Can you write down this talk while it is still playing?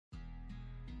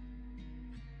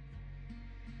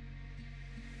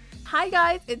Hi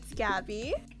guys, it's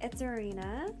Gabby, It's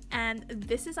Arena. and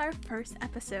this is our first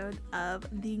episode of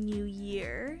the new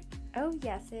year. Oh,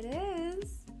 yes, it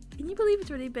is. Can you believe it's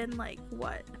already been like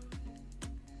what?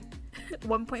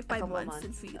 1.5 couple months months.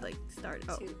 since we like started.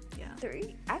 Oh, 2, yeah.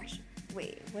 3. Actually,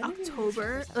 wait. When did we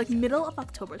October, start? like middle of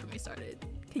October is when we started.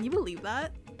 Can you believe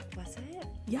that? Was it?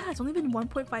 Yeah, it's only been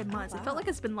 1.5 months. It wow. felt like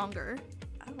it's been longer.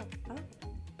 Oh.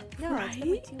 No, it's been like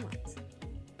Right? 2 months.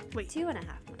 Wait, 2.5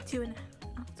 months. 2.5.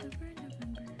 October,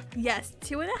 November. Yes,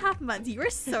 2.5 months. You were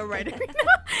so right. Arena.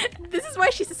 This is why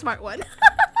she's the smart one.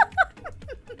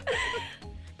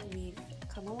 We've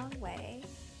come a long way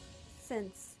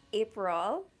since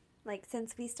April. Like,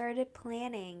 since we started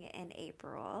planning in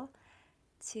April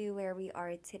to where we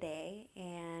are today,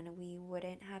 and we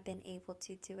wouldn't have been able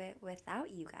to do it without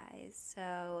you guys.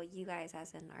 So, you guys,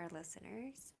 as in our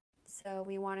listeners. So,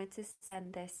 we wanted to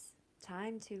spend this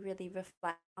time to really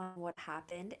reflect on what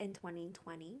happened in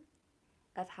 2020,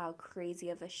 of how crazy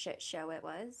of a shit show it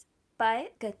was.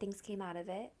 But good things came out of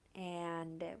it,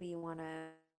 and we want to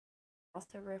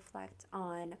also reflect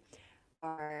on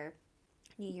our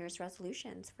New Year's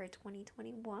resolutions for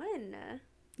 2021.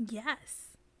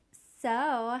 Yes.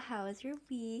 So, how was your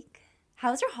week? How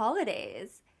was your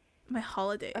holidays? My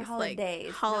holidays. Or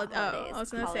holidays, Like, not Oh, holidays, I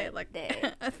was gonna say like,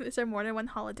 holiday. is there more than one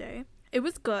holiday? It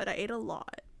was good. I ate a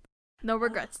lot. No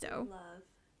regrets though. Love.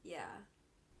 Yeah.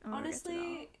 No regrets at all.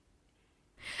 Honestly,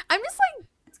 I'm just like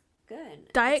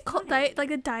good. diet, It's fine. like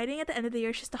the dieting at the end of the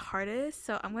year is just the hardest.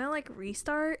 So I'm gonna like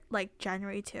restart like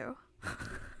January 2.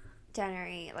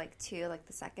 January, like, 2, like,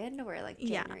 the 2nd, or, like,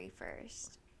 Yeah. January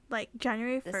 1st? Like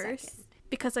January The 1st, 2nd.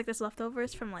 because like there's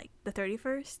leftovers from like the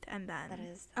 31st, and then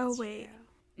That's oh wait,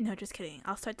 true. no, just kidding.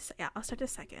 I'll start the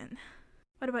 2nd.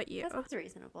 What about you? That's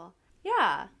reasonable.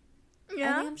 Yeah. I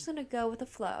Yeah. think I'm just gonna go with the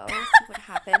flow, see what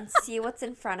happens, see what's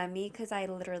in front of me, because I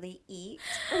literally eat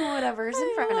whatever's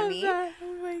in front of me. That.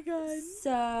 Oh my god.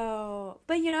 So,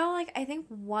 but you know, like, I think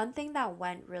one thing that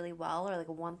went really well, or like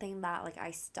one thing that like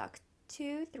I stuck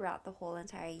to throughout the whole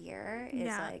entire year, is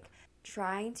Yeah. like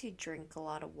trying to drink a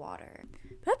lot of water.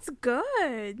 That's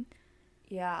good.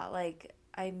 Yeah, like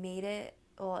I made it.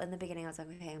 Well, in the beginning, I was like,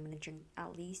 okay, I'm gonna drink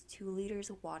at least 2 liters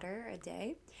of water a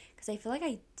day, because I feel like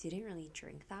I didn't really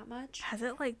drink that much. Has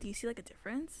it like? Do you see like a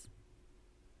difference?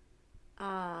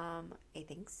 I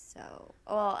think so.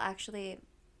 Well, actually,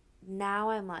 now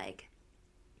I'm like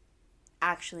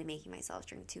actually making myself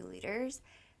drink 2 liters,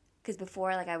 because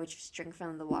before, like, I would just drink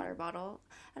from the water bottle.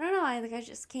 I don't know. I think I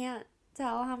just can't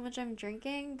tell how much I'm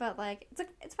drinking, but like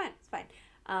it's fine. It's fine.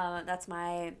 That's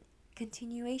my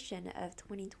continuation of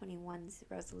 2021's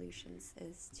resolutions,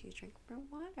 is to drink more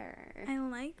water. I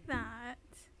like that.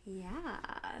 Yeah.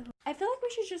 I feel like we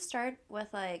should just start with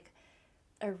like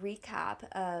a recap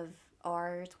of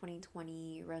our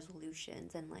 2020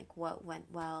 resolutions, and like what went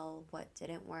well, what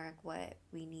didn't work, what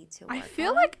we need to work I feel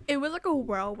on. like it was like a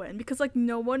whirlwind because like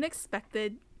no one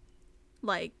expected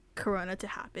like Corona to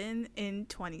happen in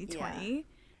 2020.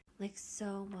 Like,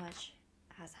 so much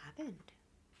has happened.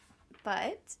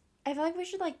 But I feel like we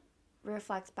should like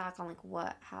reflect back on like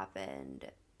what happened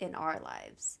in our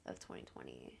lives of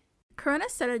 2020. Corona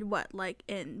started what, like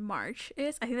in March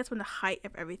is? I think that's when the height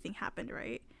of everything happened,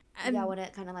 right? And Yeah, when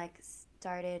it kind of like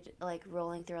started like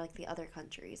rolling through like the other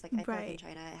countries. Like, I feel like in Right.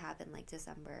 China it happened like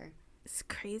December. it's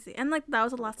crazy. And like that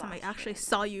was the last time I Last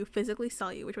actually year. physically saw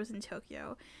you, which was in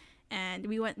Tokyo. And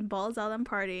we went balls out and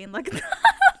partying, like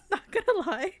not gonna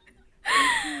lie.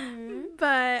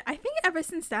 But I think ever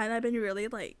since then I've been really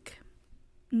like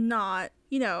not,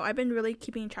 I've been really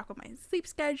keeping track of my sleep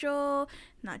schedule,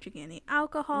 not drinking any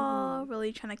alcohol,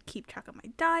 really trying to keep track of my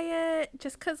diet,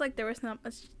 just because like there was not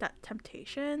much that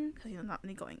temptation because not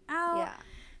really going out. Yeah.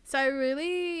 So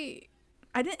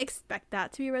I didn't expect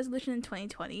that to be a resolution in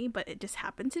 2020, but it just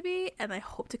happened to be, and I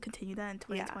hope to continue that in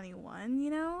 2021.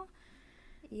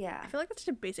 Yeah. I feel like that's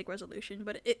such a basic resolution,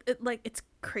 but it like it's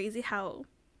crazy how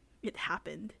it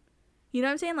happened. You know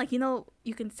what I'm saying? Like,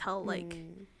 you can tell, like,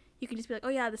 you can just be like, oh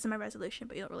yeah, this is my resolution,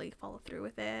 but you don't really follow through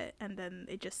with it, and then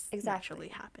it just naturally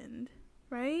happened,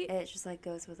 right? It just like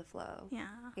goes with the flow. Yeah.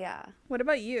 Yeah. What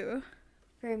about you?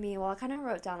 For me, well, I kind of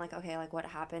wrote down like, okay, like what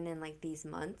happened in like these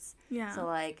months. Yeah. So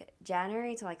like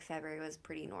January to like February was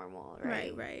pretty normal,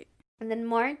 right? Right. And then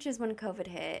March is when COVID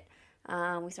hit.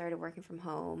 We started working from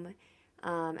home.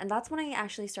 And that's when I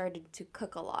actually started to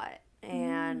cook a lot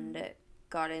and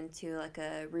got into like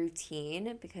a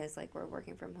routine, because like we're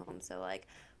working from home. So like,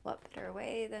 what better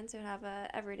way than to have a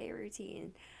everyday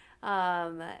routine?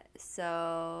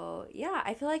 So yeah,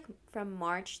 I feel like from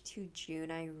March to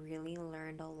June, I really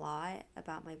learned a lot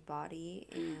about my body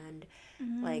and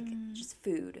like just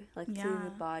food, like Yeah.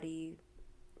 food, body,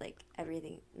 like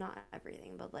everything, not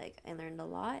everything, but like I learned a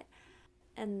lot.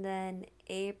 And then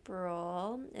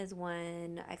April is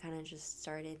when I kind of just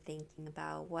started thinking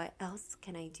about what else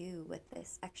can I do with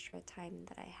this extra time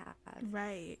that I have.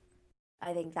 Right.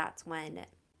 I think that's when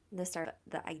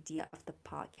the idea of the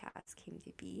podcast came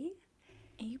to be.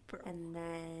 April. And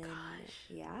then, Gosh.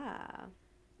 yeah.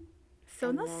 So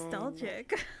And then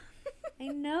nostalgic. I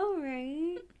know,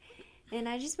 right? And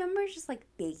I just remember just like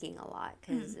baking a lot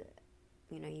because,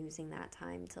 using that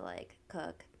time to like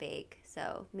cook, bake.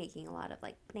 So making a lot of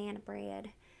like banana bread,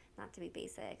 not to be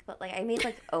basic, but like I made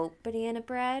like oat banana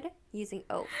bread using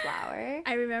oat flour.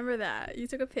 I remember that. You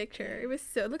took a picture. It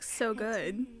looks so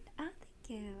good. Did. Oh,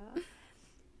 thank you.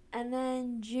 And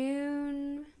then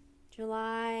June,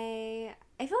 July,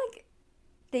 I feel like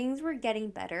things were getting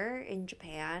better in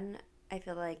Japan. I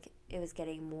feel like it was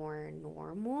getting more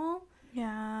normal.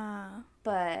 Yeah.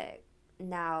 But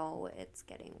now it's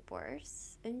getting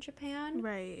worse in Japan.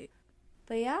 Right.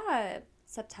 But yeah,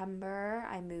 September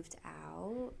I moved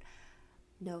out.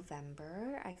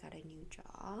 November I got a new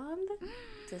job.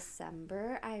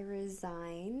 December I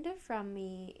resigned from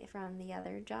the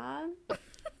other job.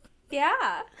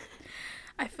 Yeah.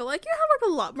 I feel like you have like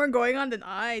a lot more going on than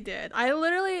I did. I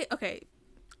literally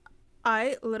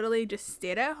just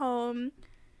stayed at home,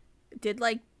 did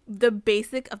like the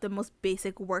basic of the most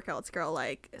basic workouts, girl,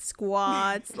 like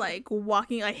squats, like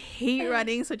walking. I hate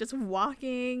running, so just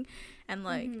walking. And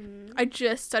like I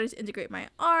just started to integrate my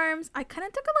arms. I kind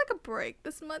of took like a break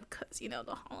this month because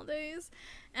the holidays.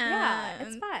 And Yeah,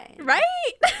 it's fine. Right?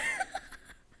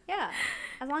 Yeah,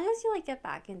 as long as you like get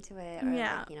back into it, or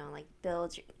Yeah. like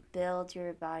build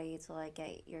your body to like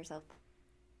get yourself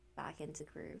back into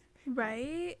groove.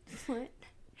 Right? What?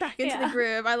 Back into the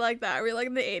groove. I like that. We're like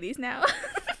in the 80s now.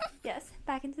 Yes,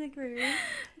 back into the groove.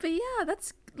 But yeah,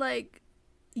 that's like,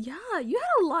 yeah, you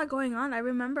had a lot going on. I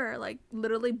remember like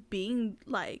literally being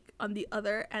like on the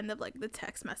other end of like the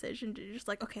text message, and you're just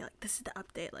like, okay, like this is the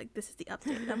update, like this is the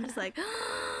update. And I'm just like,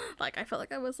 like I felt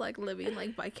like I was like living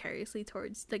like vicariously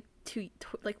towards like to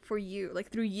like for you, like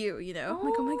through you, I'm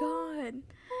like, oh my god.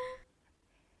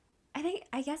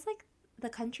 I guess like the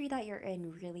country that you're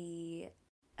in really.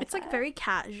 It's like very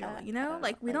casual,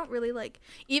 like we don't really like,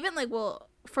 even like, well,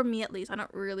 for me at least, I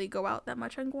don't really go out that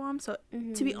much on Guam, so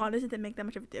to be honest, it didn't make that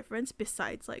much of a difference,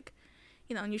 besides like,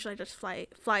 usually I just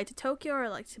fly to Tokyo or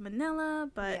like to Manila,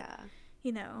 but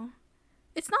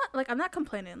it's not like I'm not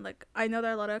complaining. Like I know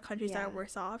there are a lot of countries that are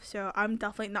worse off, so I'm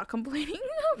definitely not complaining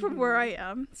from where I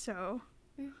am. So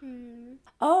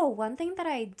Oh, one thing that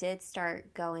I did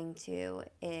start going to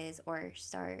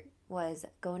was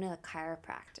going to a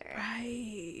chiropractor.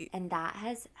 right. And that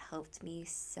has helped me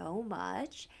so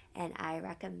much, and I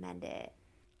recommend it.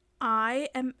 I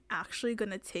am actually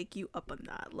gonna take you up on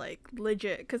that, like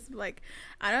legit, because like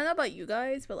I don't know about you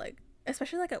guys, but like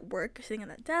especially like at work, sitting at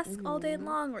that desk all day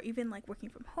long, or even like working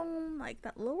from home, like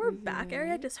that lower back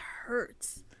area just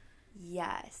hurts.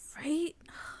 Yes. Right?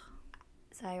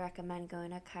 So I recommend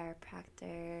going to a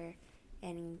chiropractor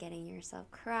and getting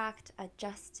yourself cracked,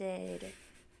 adjusted.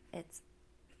 It's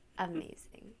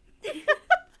amazing.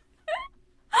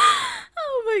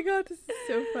 Oh my god, this is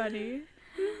so funny.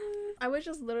 I was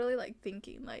just literally like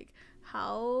thinking like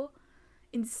how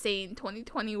insane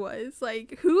 2020 was.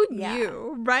 Like who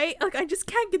knew, right? Like I just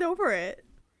can't get over it.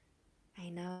 I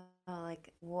know,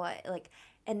 like what, like,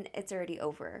 and it's already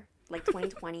over. Like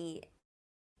 2020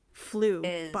 flew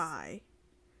by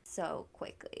so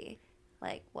quickly.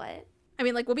 Like what? I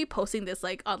mean, like we'll be posting this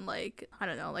like on like I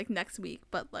don't know, like next week,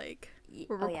 but like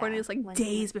we're recording this like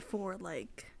days before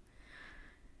like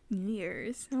New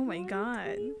Year's. Oh my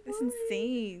god, it's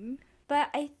insane. But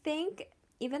I think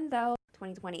even though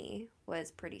 2020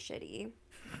 was pretty shitty,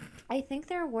 I think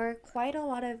there were quite a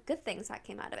lot of good things that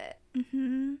came out of it.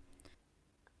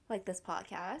 Like this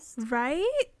podcast.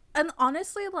 Right? And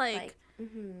honestly, like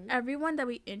everyone that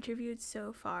we interviewed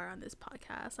so far on this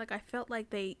podcast, like I felt like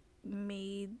they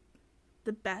made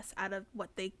the best out of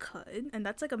what they could. And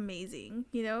that's like amazing,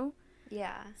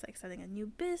 Yeah. It's like starting a new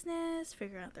business,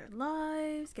 figuring out their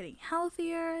lives, getting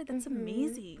healthier. That's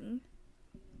amazing.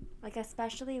 Like,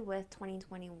 especially with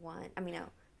 2021. I mean, no.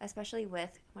 Especially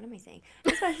with, what am I saying?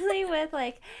 Especially with,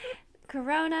 like,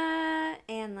 Corona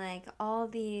and, like, all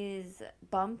these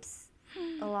bumps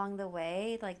along the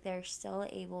way. Like, they're still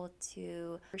able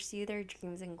to pursue their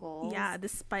dreams and goals. Yeah,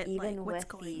 despite, even like, what's with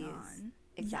going on.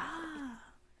 Exactly. Yeah.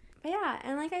 But, yeah,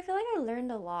 and, like, I feel like I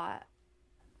learned a lot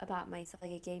about myself.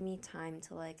 Like, it gave me time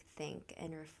to, like, think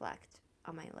and reflect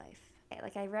on my life.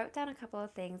 Like, I wrote down a couple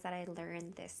of things that I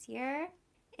learned this year.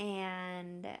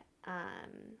 And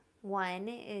One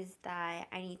is that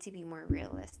I need to be more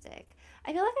realistic.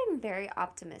 I feel like I'm very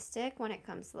optimistic when it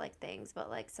comes to like things, but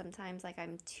like sometimes like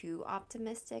I'm too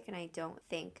optimistic and I don't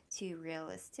think too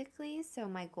realistically. So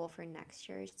my goal for next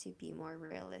year is to be more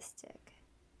realistic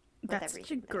with That's such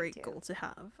a everything that I great do. goal to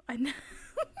have. I know.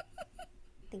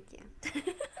 Thank you.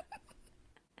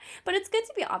 But it's good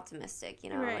to be optimistic, you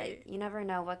know, like Right. you never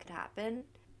know what could happen,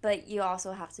 but you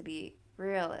also have to be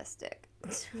realistic.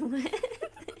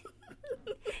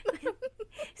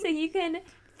 So you can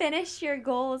finish your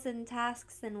goals and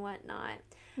tasks and whatnot.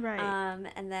 Right.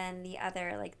 And then the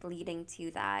other, like, leading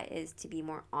to that is to be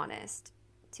more honest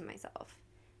to myself.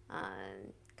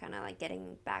 Kind of like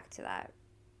getting back to that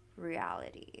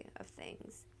reality of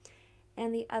things.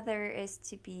 And the other is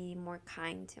to be more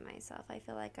kind to myself. I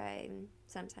feel like I'm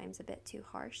sometimes a bit too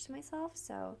harsh to myself,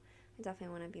 so I definitely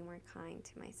want to be more kind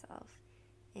to myself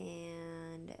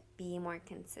and be more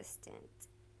consistent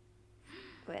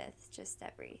with just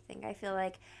everything. I feel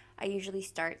like I usually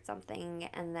start something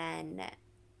and then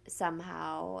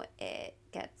somehow it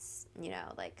gets,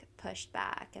 like pushed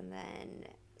back and then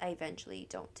I eventually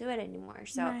don't do it anymore.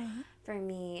 So Right. for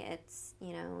me, it's,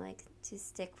 like to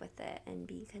stick with it and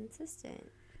be consistent.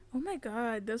 Oh my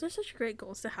god, those are such great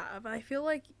goals to have. I feel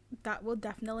like that will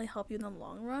definitely help you in the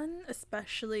long run,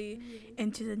 especially Mm-hmm.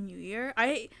 into the new year.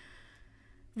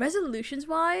 Resolutions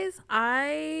wise,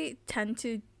 I tend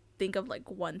to think of like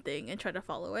one thing and try to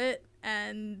follow it.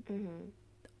 And Mm-hmm.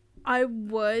 I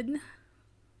would,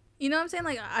 you know what I'm saying?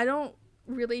 Like, I don't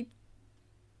really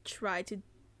try to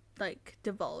like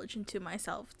divulge into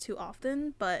myself too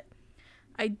often, but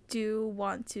I do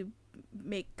want to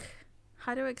make,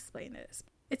 how do I explain this?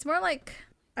 It's more like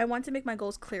I want to make my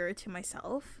goals clearer to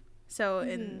myself. So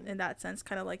Mm-hmm. in that sense,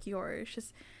 kind of like yours,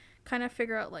 just kind of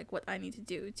figure out like what I need to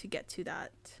do to get to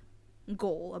that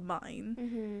goal of mine.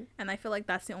 Mm-hmm. And I feel like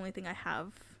that's the only thing I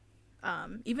have,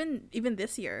 even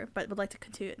this year, but would like to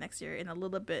continue it next year in a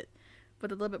little bit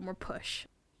with a little bit more push.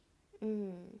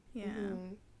 Mm-hmm. Yeah.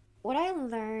 Mm-hmm. What I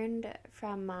learned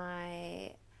from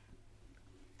I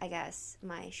guess,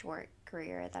 my short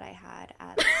career that I had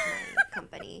at my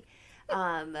company,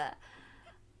 um,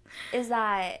 is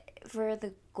that for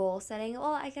the goal setting,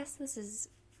 well, I guess this is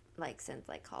like since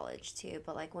like college too,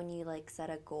 but like when you like set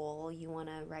a goal, you want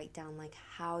to write down like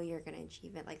how you're going to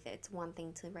achieve it. Like it's one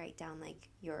thing to write down like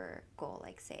your goal,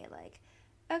 like say like,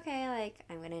 okay, like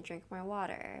I'm going to drink more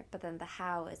water, but then the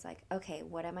how is like, okay,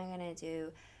 what am I going to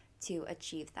do to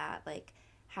achieve that? Like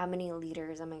how many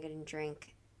liters am I going to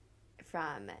drink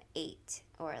from 8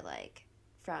 or like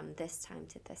from this time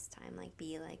to this time, like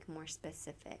be like more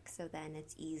specific so then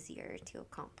it's easier to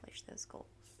accomplish those goals.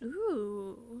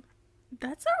 Ooh,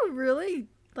 that's a really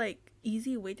like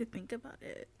easy way to think about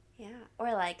it. Yeah,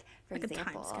 or like for Like a time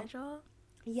example, schedule.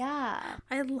 yeah.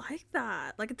 I like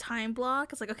that. Like a time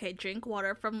block. It's like, okay, drink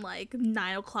water from like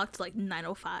 9 o'clock to like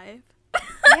 9:05.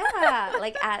 Yeah,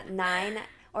 like at 9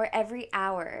 or every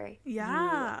hour, you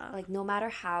Yeah. like no matter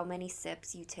how many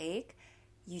sips you take,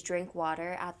 you drink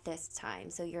water at this time.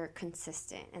 So you're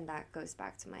consistent, and that goes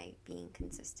back to my being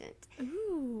consistent.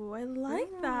 Ooh, I like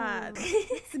that. Ooh.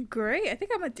 It's great. I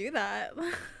think I'm gonna do that.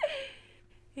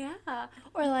 Yeah.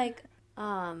 Or like,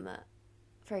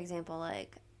 for example,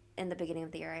 like in the beginning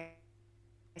of the year,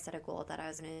 I set a goal that I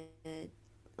was gonna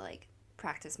like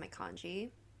practice my kanji.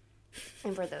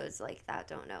 And for those like that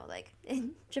don't know, like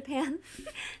in Japan,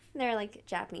 they're like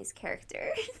Japanese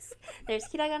characters. There's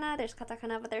hiragana, there's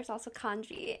katakana, but there's also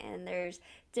kanji, and there's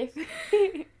different.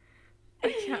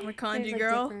 I can't, my There's kanji like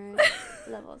girl. different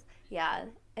levels. Yeah,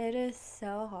 it is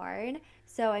so hard.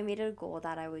 So I made it a goal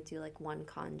that I would do like one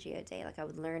kanji a day. Like I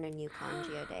would learn a new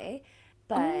kanji a day.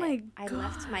 Oh But my I god.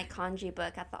 left my kanji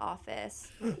book at the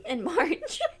office in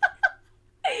March.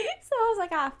 So I was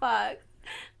like, ah, fuck.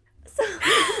 So,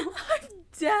 I'm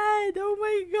dead. Oh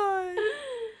my god.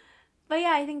 but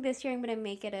yeah, I think this year I'm gonna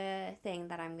make it a thing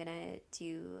that I'm gonna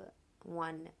do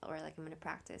one, or like I'm gonna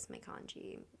practice my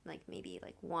kanji, like maybe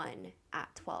like one at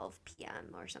 12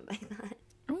 p.m. or something like that.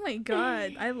 Oh my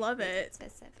god. I love Make it.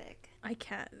 specific. I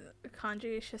can't.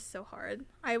 Kanji is just so hard.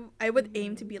 I would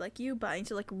aim to be like you, but I need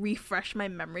to like refresh my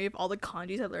memory of all the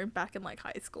kanjis I learned back in like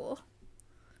high school.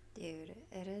 Dude,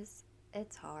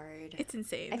 it's hard. It's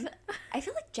insane. I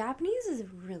feel like Japanese is a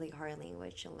really hard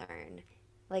language to learn.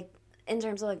 Like in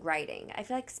terms of like writing. I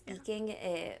feel like speaking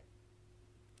it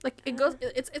Like it goes.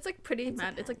 It's like pretty It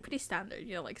man. It's like depends. pretty standard.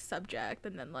 You know, like subject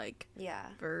and then like yeah.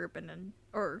 verb and then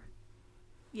or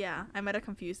yeah. I might have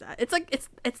confused that. It's like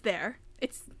it's there.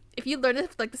 It's if you learn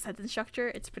it like the sentence structure,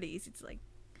 it's pretty easy to like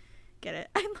get it.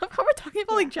 I love how we're talking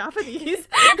about like Yeah. Japanese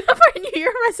for New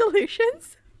Year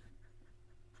resolutions.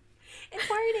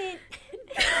 Important.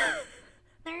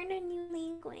 Learn a new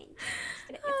language. Just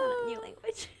kidding, it's not a new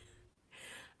language.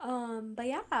 But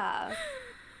yeah,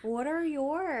 what are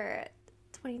your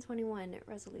 2021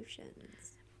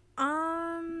 resolutions?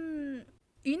 Um,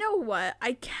 you know what?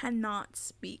 I cannot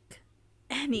speak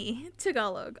any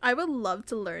Tagalog. I would love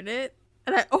to learn it.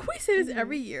 And I always say this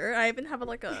every Mm-hmm. year. I even have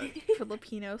like a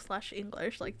Filipino slash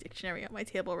English like dictionary on my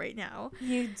table right now.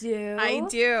 You I do?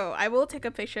 do. I will take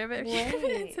a picture of it and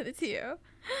send it to Wait. you.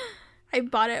 I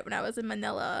bought it when I was in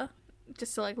Manila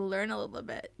just to like learn a little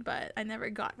bit, but I never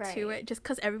got to Right. it just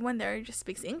because everyone there just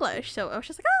speaks English. So I was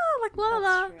just like, oh, like la la That's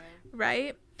la, true.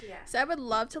 right? Yeah. So I would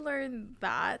love to learn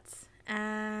that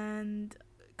and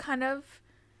kind of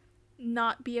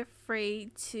not be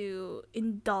afraid to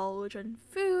indulge on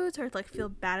foods or like feel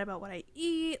bad about what I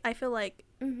eat. I feel like,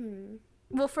 Mm-hmm.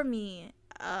 well, for me,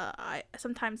 I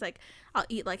sometimes like I'll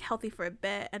eat like healthy for a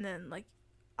bit and then like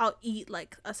I'll eat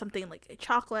like something like a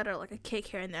chocolate or like a cake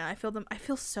here and there. I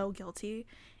feel so guilty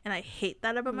and I hate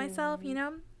that about myself, you Mm-hmm.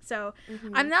 know? So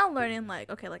Mm-hmm. I'm now learning like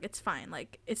okay, like it's fine.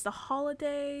 Like it's the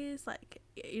holidays, like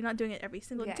you're not doing it every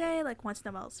single Right. day, like once in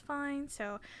a while is fine.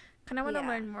 So kind of want to Yeah.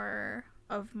 learn more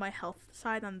of my health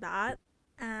side on that.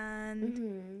 And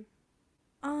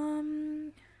Mm-hmm.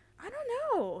 um I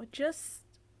don't know, just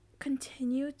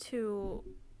continue to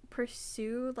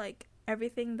pursue like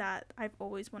everything that I've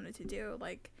always wanted to do.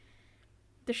 Like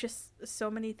there's just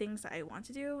so many things that I want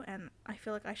to do and I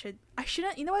feel like I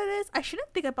shouldn't, you know what it is? I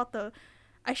shouldn't think about the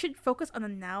I should focus on the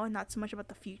now and not so much about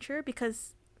the future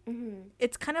because Mm-hmm.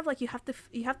 it's kind of like you have to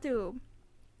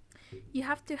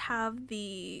have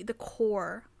the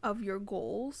core of your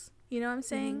goals, you know what I'm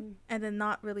saying? Mm-hmm. And then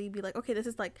not really be like, okay, this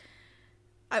is like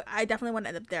I definitely want to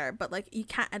end up there, but like you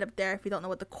can't end up there if you don't know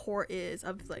what the core is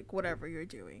of like whatever you're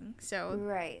doing. So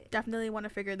Right. definitely want to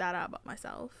figure that out about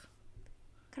myself.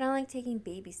 Kind of like taking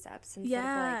baby steps instead of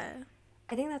like, Yeah.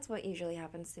 I think that's what usually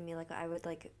happens to me. Like, I would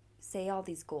like say all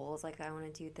these goals, like, I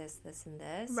want to do this, this, and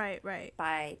this Right, right.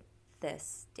 by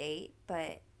this date,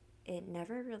 but it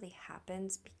never really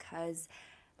happens because,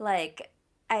 like,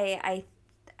 I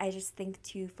I just think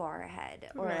too far ahead,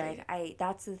 or like Right.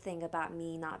 that's the thing about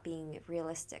me not being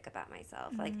realistic about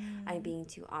myself. Like, I'm Mm. being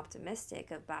too optimistic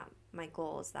about my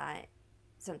goals that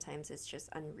sometimes it's just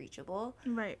unreachable.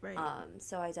 Right, right.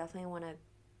 So I definitely want to,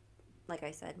 like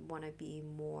I said, want to be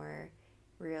more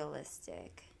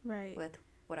realistic Right. with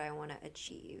what I want to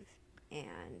achieve.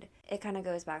 And it kind of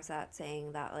goes back to that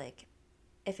saying that, like,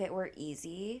 if it were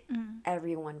easy, Mm.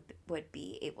 everyone would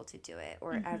be able to do it,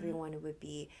 or Mhm. everyone would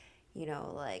be,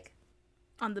 like,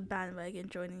 On the bandwagon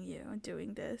joining you and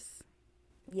doing this.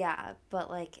 yeah, but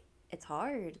like, it's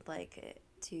hard, like,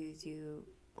 to do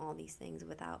all these things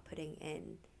without putting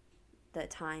in the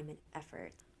time and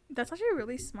effort. That's actually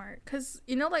really smart cuz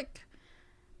you know like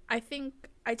I think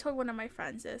I told one of my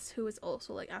friends this who was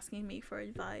also like asking me for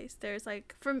advice. There's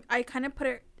like from I kind of put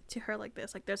it to her like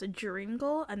this, like there's a dream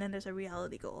goal and then there's a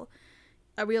reality goal.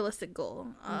 A realistic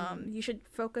goal. Mm-hmm. You should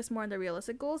focus more on the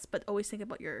realistic goals, but always think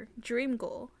about your dream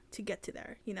goal to get to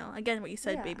there. You know, again, what you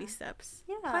said, Yeah. baby steps.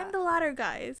 Climb Yeah. the ladder,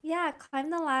 guys. Yeah, climb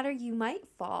the ladder. You might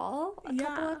fall a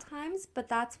couple Yeah. of times, but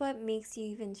that's what makes you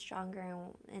even stronger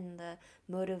in the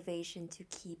motivation to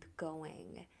keep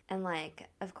going. And like,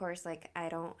 of course, like, I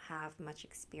don't have much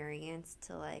experience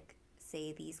to like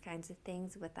say these kinds of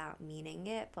things without meaning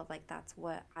it, but like, that's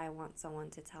what I want someone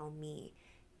to tell me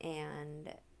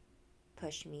and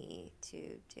push me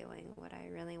to doing what I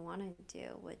really want to do,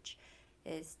 which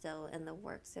is still in the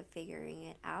works of figuring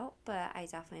it out, but I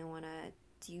definitely want to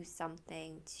do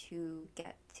something to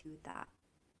get to that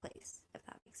place, if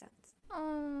that makes sense.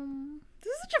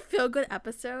 This is such a feel good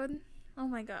episode. Oh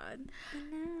my god. I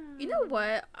You know know.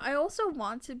 what? I also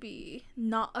want to be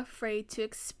not afraid to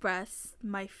express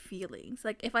my feelings.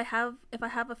 Like if I have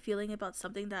a feeling about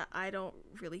something that I don't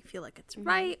really feel like it's Mm-hmm.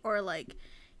 right or like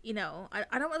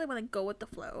I don't really want to go with the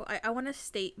flow. I want to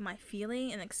state my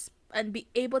feeling and be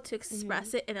able to Mm-hmm.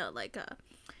 express it in a like a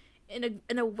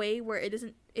in a way where it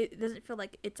doesn't feel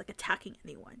like it's like attacking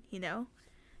anyone, you know?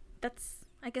 That's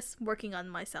I guess working on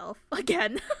myself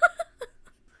again.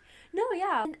 No,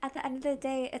 yeah. And at the end of the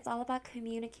day, it's all about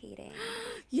communicating,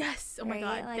 Yes. Oh my right?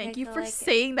 god. Like, I Thank you feel for like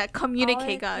saying that. all Communicate, it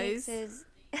takes guys. is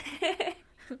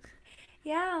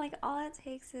yeah, like, all it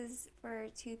takes is for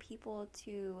two people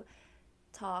to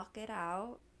talk it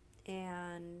out,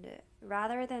 and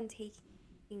rather than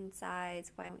taking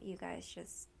sides, why don't you guys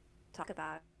just talk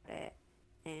about it,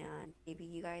 and maybe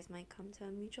you guys might come to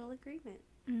a mutual agreement.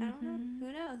 I don't know. Mhm.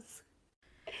 Who knows?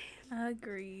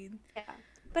 Agreed. Yeah.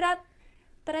 But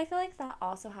I feel like that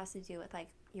also has to do with like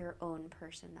your own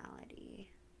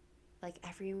personality. Like,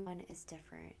 everyone is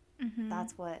different, Mm-hmm.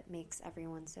 that's what makes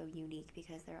everyone so unique,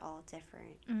 because they're all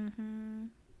different. Mm-hmm.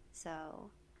 So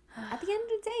at the end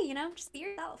of the day, just be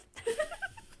yourself.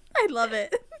 I love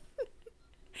it.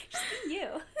 Just be you.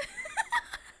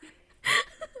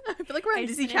 I feel like we're on I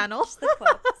just Disney Channel. finished the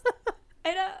quotes.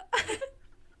 I know.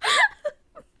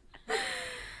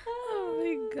 Oh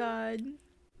my god.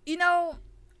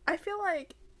 I feel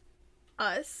like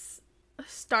us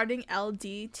starting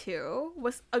LD too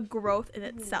was a growth in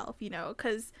itself,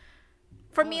 because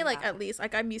for me, like, yeah. at least,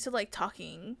 like, I'm used to, like,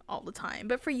 talking all the time,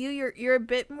 but for you, you're a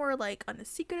bit more, like, on the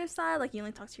secretive side, like, you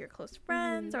only talk to your close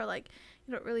friends, or, like,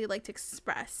 you don't really like to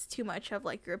express too much of,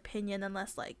 like, your opinion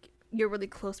unless, like, you're really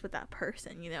close with that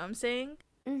person, you know what I'm saying?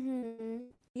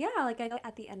 Yeah, like I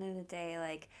at the end of the day,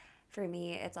 like for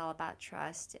me, it's all about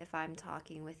trust. If I'm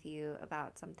talking with you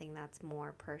about something that's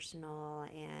more personal,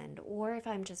 or if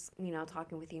I'm just,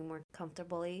 talking with you more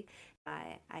comfortably,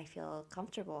 I feel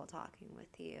comfortable talking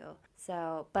with you.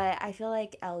 So, but I feel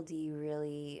like LD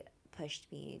really pushed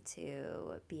me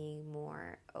to being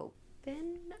more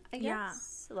open, I Yeah.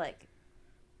 guess. Like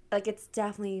it's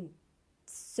definitely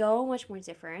so much more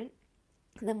different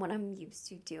than what I'm used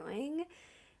to doing.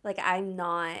 Like I'm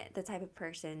not the type of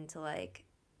person to like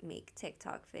make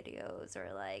TikTok videos,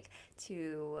 or like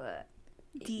to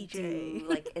DJ. do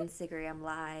like Instagram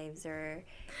lives, or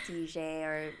DJ,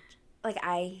 or like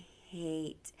I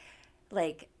hate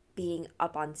like being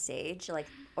up on stage, like,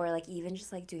 or like even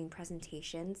just like doing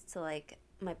presentations to like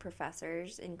my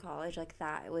professors in college. Like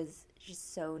that was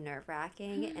just so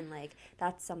nerve-wracking, and like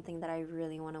that's something that I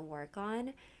really want to work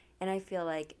on, and I feel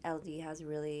like LD has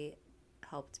really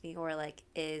helped me, or like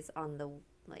is on the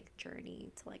like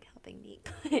journey to like helping me.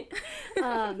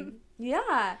 But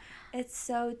yeah, it's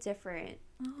so different,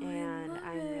 Oh, I and love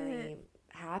I'm it. really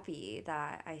happy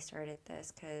that I started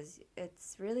this, because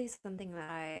it's really something that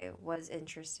I was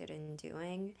interested in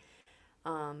doing,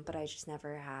 but I just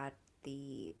never had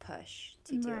the push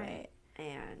to do Right. it.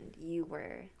 And you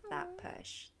were that Aw.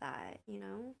 push that,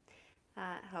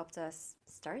 that helped us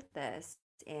start this.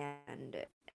 And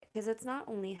because it's not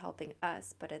only helping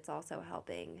us, but it's also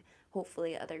helping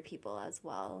hopefully other people as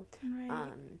well. Right.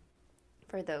 Um,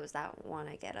 for those that want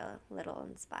to get a little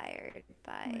inspired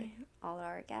by Right. all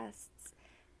our guests,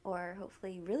 or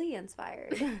hopefully really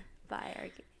inspired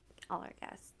by all our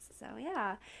guests. So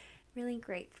yeah, really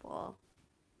grateful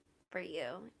for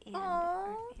you and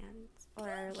our Aw. fans, or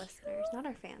our Thank listeners. you. Not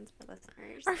our fans, but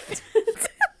listeners. Our fans.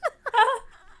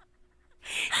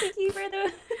 Thank you for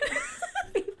the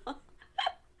people.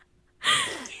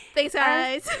 Thanks, Our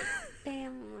guys.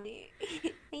 family.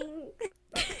 Thanks.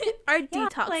 Our Yeah,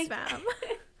 detox like fam.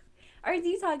 our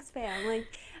detox fam. Like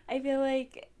I feel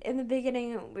like in the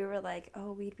beginning we were like,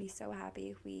 oh, we'd be so happy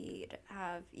if we'd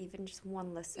have even just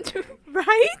one listener,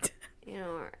 Right?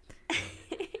 or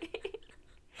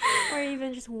or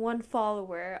even just one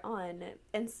follower on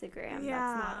Instagram. That's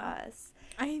not Yeah. us.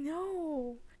 I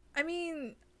know. I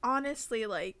mean, honestly,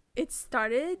 like, it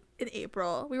started in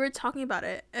April. We were talking about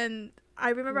it, and I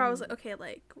remember I was like, okay,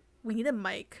 like, we need a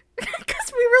mic.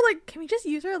 Because we were like, can we just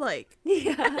use our, like,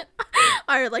 Yeah.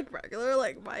 our, like, regular,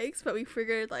 like, mics? But we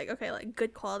figured, like, okay, like,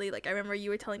 good quality. Like, I remember you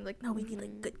were telling me, like, no, we need,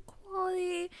 like, good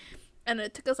quality. And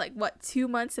it took us, like, what, 2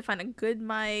 months to find a good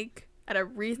mic at a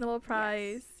reasonable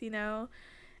price, Yes.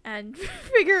 And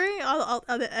figuring all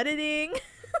the editing.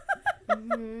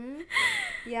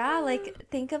 Yeah, like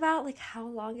think about like how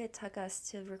long it took us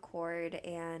to record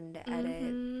and edit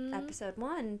Mm-hmm. episode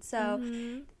 1. So,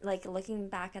 Mm-hmm. like looking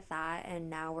back at that, and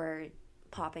now we're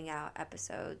popping out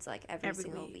episodes like every Every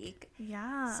single week. week.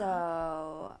 Yeah.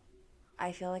 So,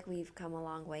 I feel like we've come a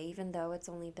long way, even though it's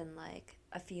only been like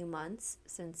a few months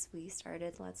since we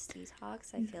started Let's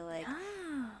Detox. I feel like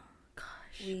Yeah.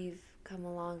 Gosh. we've come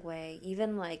a long way.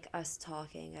 Even like us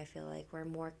talking, I feel like we're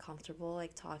more comfortable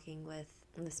like talking with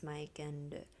this mic,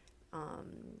 and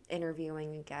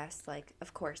interviewing a guest. Like,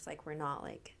 of course, like we're not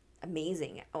like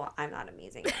amazing. Well, I'm not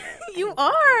amazing at it. You I'm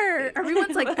are. great.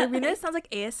 Everyone's like, But, Arena sounds like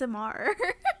ASMR.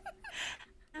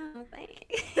 oh,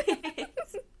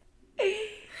 thanks.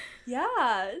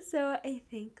 Yeah, so I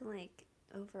think like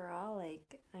overall,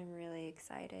 like I'm really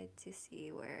excited to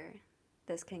see where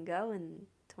this can go in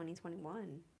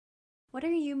 2021. What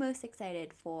are you most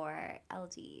excited for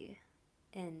LD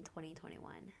in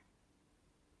 2021?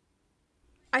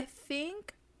 I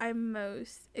think I'm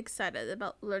most excited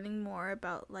about learning more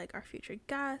about like our future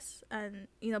guests, and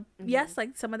yes,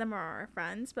 like some of them are our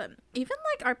friends, but even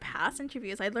like our past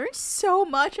interviews, I learned so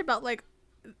much about like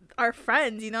our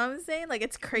friends, you know what I'm saying? Like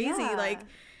it's crazy. Yeah. Like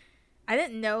I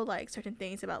didn't know like certain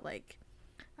things about like,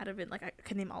 I don't even like I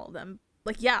could name all of them,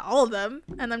 like, yeah, all of them.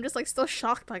 And I'm just like still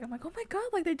shocked. Like, I'm like, oh my god,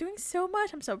 like they're doing so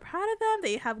much. I'm so proud of them.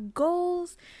 They have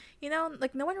goals, you know.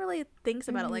 Like no one really thinks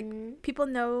about it. Like people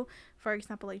know, for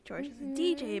example, like George is a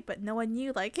DJ, but no one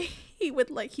knew like he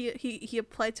would like he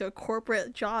applied to a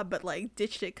corporate job but like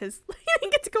ditched it because he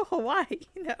didn't get to go Hawaii,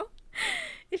 you know.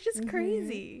 It's just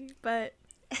crazy. But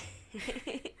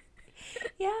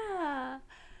yeah,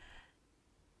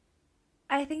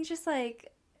 I think just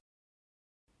like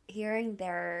hearing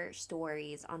their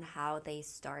stories on how they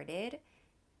started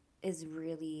is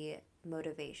really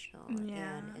motivational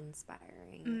and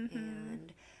inspiring.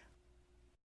 And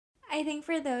I think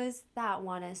for those that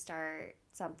want to start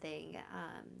something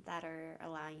that are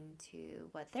aligned to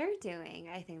what they're doing,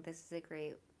 I think this is a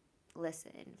great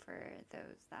listen for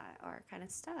those that are kind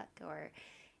of stuck or,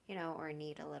 you know, or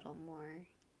need a little more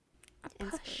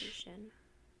inspiration.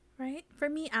 Right? For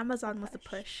me, Amazon was the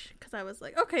push because I was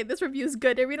like, okay, this review is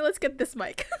good. Irina, let's get this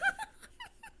mic.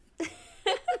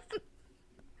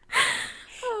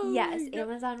 Yes,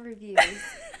 Amazon reviews.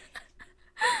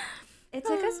 It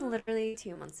took us literally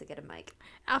 2 months to get a mic.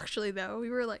 Actually, though,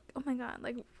 we were like, oh my god,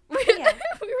 like, we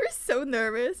were so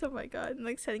nervous. Oh my god, and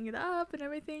like setting it up and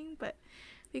everything, but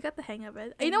we got the hang of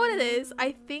it. You know what it is?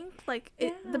 I think like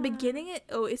the beginning,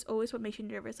 it's always what makes you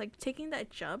nervous, like taking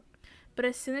that jump. But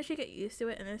as soon as you get used to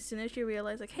it, and as soon as you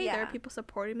realize, like, hey, there are people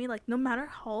supporting me, like, no matter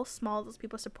how small those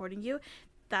people supporting you,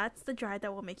 that's the drive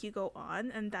that will make you go on,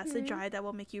 and that's the drive that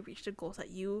will make you reach the goals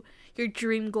that your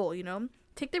dream goal, you know?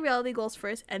 Take the reality goals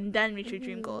first, and then reach your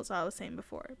dream goals, as I was saying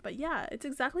before. But yeah, it's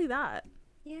exactly that.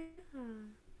 Yeah.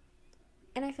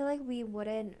 And I feel like we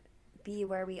wouldn't be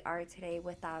where we are today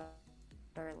without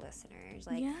our listeners.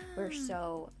 Like, we're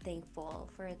so thankful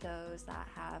for those that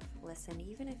have listened,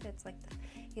 even if it's like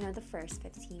the first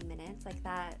 15 minutes. Like,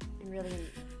 that really,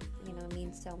 you know,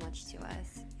 means so much to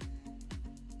us.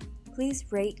 Please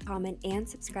rate, comment, and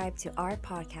subscribe to our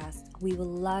podcast. We would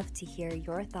love to hear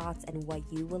your thoughts and what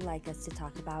you would like us to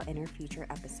talk about in our future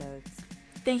episodes.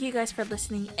 Thank you guys for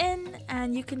listening in,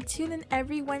 and you can tune in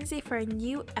every Wednesday for a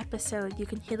new episode. You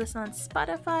can hear this on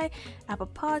Spotify, Apple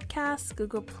Podcasts,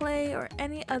 Google Play, or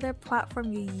any other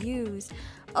platform you use.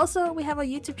 Also, we have a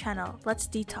YouTube channel, Let's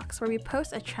Detox, where we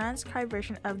post a transcribed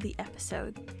version of the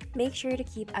episode. Make sure to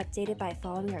keep updated by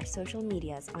following our social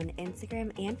medias on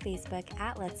Instagram and Facebook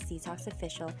at Let's Detox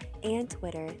Official and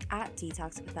Twitter at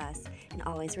Detox With Us. And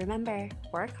always remember,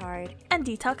 work hard and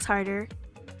detox harder.